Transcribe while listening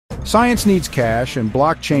Science needs cash, and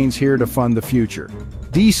blockchain's here to fund the future.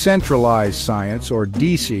 Decentralized Science, or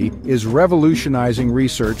DeSci, is revolutionizing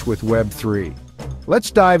research with Web3.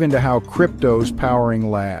 Let's dive into how crypto's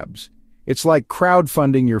powering labs. It's like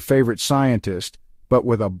crowdfunding your favorite scientist, but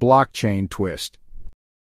with a blockchain twist.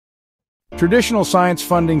 Traditional science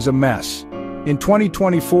funding's a mess. In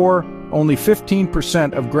 2024, only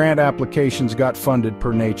 15% of grant applications got funded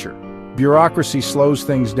per Nature. Bureaucracy slows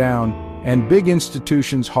things down, and big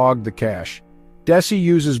institutions hog the cash. DeSci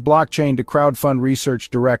uses blockchain to crowdfund research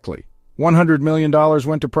directly. $100 million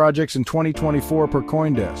went to projects in 2024 per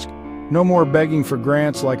CoinDesk. No more begging for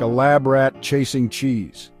grants like a lab rat chasing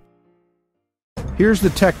cheese. Here's the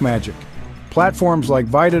tech magic. Platforms like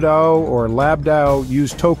VitaDAO or LabDAO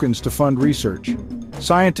use tokens to fund research.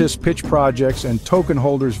 Scientists pitch projects and token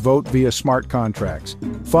holders vote via smart contracts.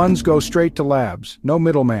 Funds go straight to labs, no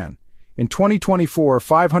middleman. In 2024,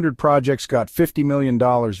 500 projects got $50 million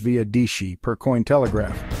via DeSci per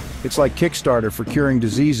Cointelegraph. It's like Kickstarter for curing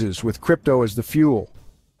diseases with crypto as the fuel.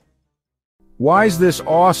 Why's this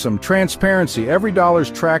awesome? Transparency. Every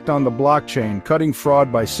dollar's tracked on the blockchain, cutting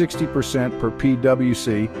fraud by 60% per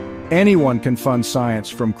PwC. Anyone can fund science,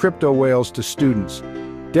 from crypto whales to students.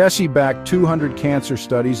 DeSci backed 200 cancer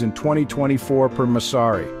studies in 2024 per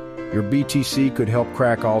Masari. Your BTC could help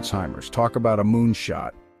crack Alzheimer's. Talk about a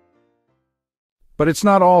moonshot. But it's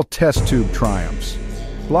not all test tube triumphs.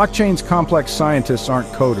 Blockchain's complex scientists aren't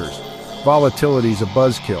coders. Volatility's a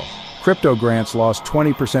buzzkill. Crypto grants lost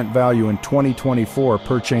 20% value in 2024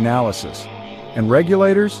 per Chainalysis. And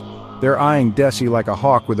regulators? They're eyeing DeSci like a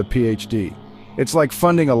hawk with a PhD. It's like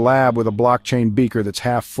funding a lab with a blockchain beaker that's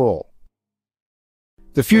half full.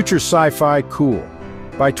 The future's sci-fi cool.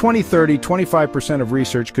 By 2030, 25% of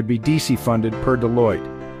research could be DeSci funded per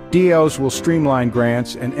Deloitte. DAOs will streamline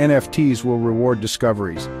grants, and NFTs will reward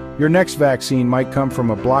discoveries. Your next vaccine might come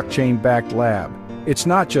from a blockchain-backed lab. It's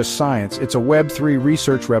not just science, it's a Web3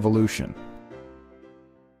 research revolution.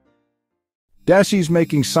 DeSci's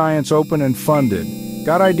making science open and funded.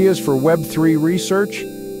 Got ideas for Web3 research?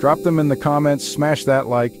 Drop them in the comments, smash that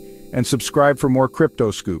like, and subscribe for more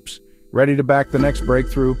crypto scoops. Ready to back the next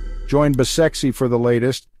breakthrough? Join DeSci for the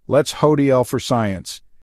latest. Let's HODL for science.